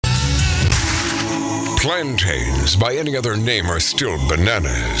Plantains, by any other name, are still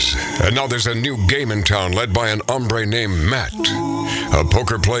bananas. And now there's a new game in town led by an hombre named Matt. A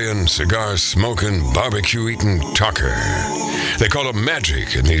poker-playing, cigar-smoking, barbecue-eating talker. They call him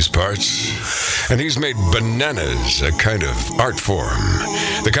magic in these parts. And he's made bananas a kind of art form.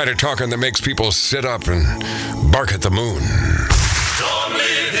 The kind of talking that makes people sit up and bark at the moon. Don't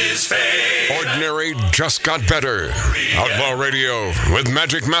live his fate. Ordinary just got better. Outlaw Radio with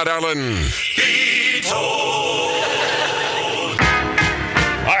Magic Matt Allen.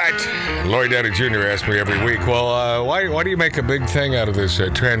 All right. Lloyd Daddy Jr. asks me every week, well, why do you make a big thing out of this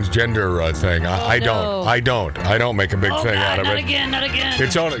transgender thing? I don't make a big thing out of it. Not again.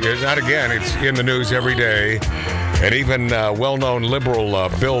 It's not again. It's in the news every day. And even well-known liberal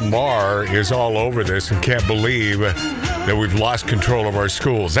Bill Maher is all over this and can't believe that we've lost control of our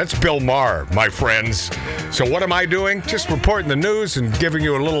schools. That's Bill Maher, my friends. So what am I doing? Just reporting the news and giving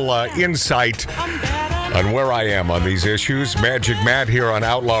you a little insight on where I am on these issues. Magic Matt here on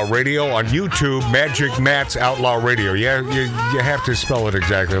Outlaw Radio. On YouTube, Magic Matt's Outlaw Radio. Yeah, you have to spell it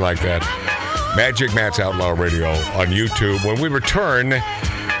exactly like that. Magic Matt's Outlaw Radio on YouTube. When we return,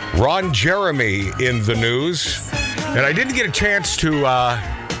 Ron Jeremy in the news. And I didn't get a chance to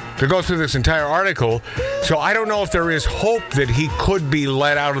go through this entire article, so I don't know if there is hope that he could be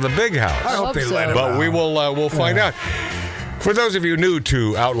let out of the big house. I hope they let him out. But we'll find out. For those of you new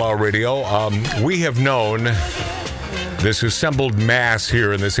to Outlaw Radio, we have known this assembled mass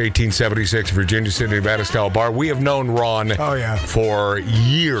here in this 1876 Virginia City, Nevada style bar. We have known Ron for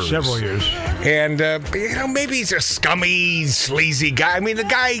years. Several years. And, maybe he's a scummy, sleazy guy. I mean, the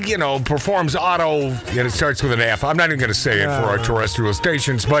guy, performs auto, and it starts with an F. I'm not even going to say it for our terrestrial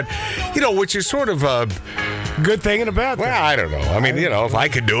stations, but, which is sort of a good thing and a bad thing. Well, I don't know. I mean, if I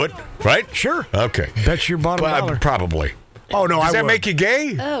could do it, right? Sure. Okay. That's your bottom dollar. Probably. Oh, no, Does that make you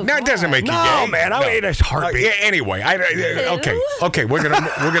gay? Oh, no, it doesn't make you gay. No, man. I mean, it's heartbeat. Anyway, okay. We're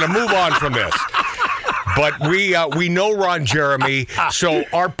gonna move on from this. But we know Ron Jeremy, so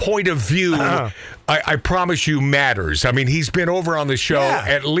our point of view, I promise you, matters. I mean, he's been over on the show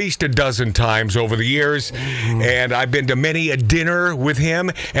at least a dozen times over the years, and I've been to many a dinner with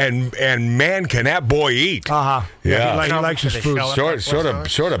him, and man, can that boy eat. Yeah, he likes his food.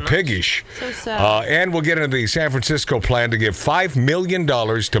 Sort of piggish. So sad. And we'll get into the San Francisco plan to give $5 million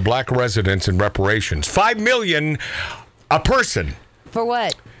to black residents in reparations. $5 million a person. For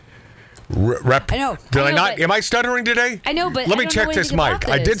what? I know. Did I not? Am I stuttering today? I know, but let I me don't check know this anything mic.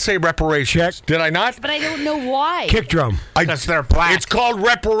 about I this. did say reparations. Did I not? But I don't know why. Kick drum. Because they're black. It's called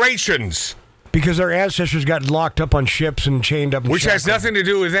reparations. Because their ancestors got locked up on ships and chained up. Which has nothing to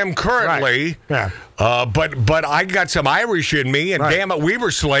do with them currently. Right. Yeah. But I got some Irish in me, and damn it, we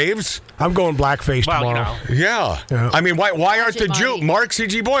were slaves. I'm going blackface tomorrow. Yeah. I mean, why aren't the Jews, Mark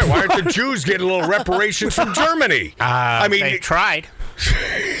C.G. Boy, why aren't the Jews getting a little reparations from Germany? I mean, they tried.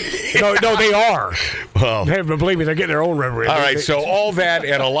 No, they are. Well, hey, but believe me, they're getting their own reparations. All right, so all that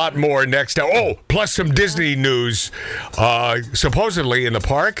and a lot more next time. Oh, plus some Disney news. Supposedly in the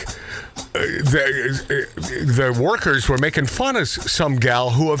park, the workers were making fun of some gal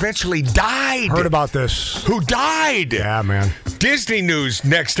who eventually died. Heard about this. Who died? Yeah, man. Disney news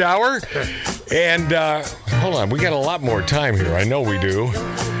next hour. And hold on, we got a lot more time here. I know we do.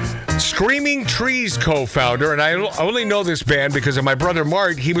 Screaming Trees co-founder, and I only know this band because of my brother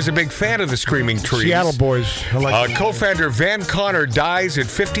Mart. He was a big fan of the Screaming Trees. Seattle boys. Co-founder Van Connor dies at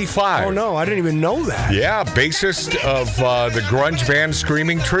 55. Oh, no, I didn't even know that. Yeah, bassist of the grunge band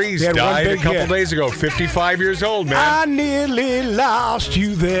Screaming Trees died a couple days ago. 55 years old, man. I nearly lost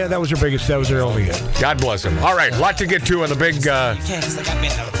you there. That was their only hit. God bless him. All right, a lot to get to on the big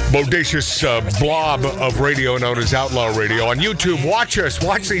bodacious blob of radio known as Outlaw Radio. On YouTube, watch us.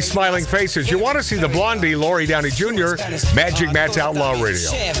 Watch these smiling faces. You want to see the blondie, Lori Downey Jr., Magic Matt's Outlaw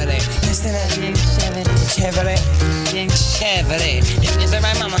Radio. Everybody's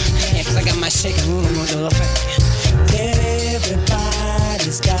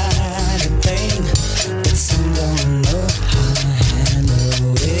got a thing, but some don't know how to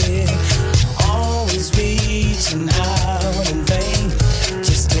handle it. Always reaching out in vain,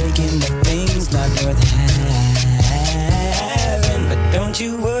 just taking the things not worth having. But don't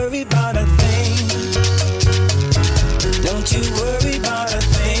you worry about a thing. Don't you worry about a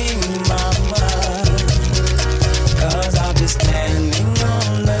thing, mama. 'Cause I'll be standing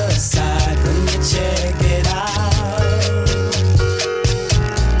on the side when you check it out.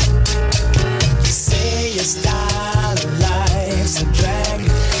 You say your style of life's a drag,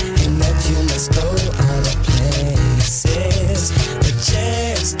 and that you must go other places. But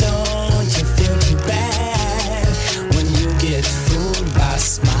just don't you feel too bad when you get fooled by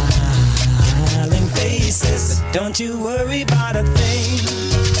smile. Don't you worry about a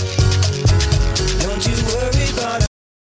thing.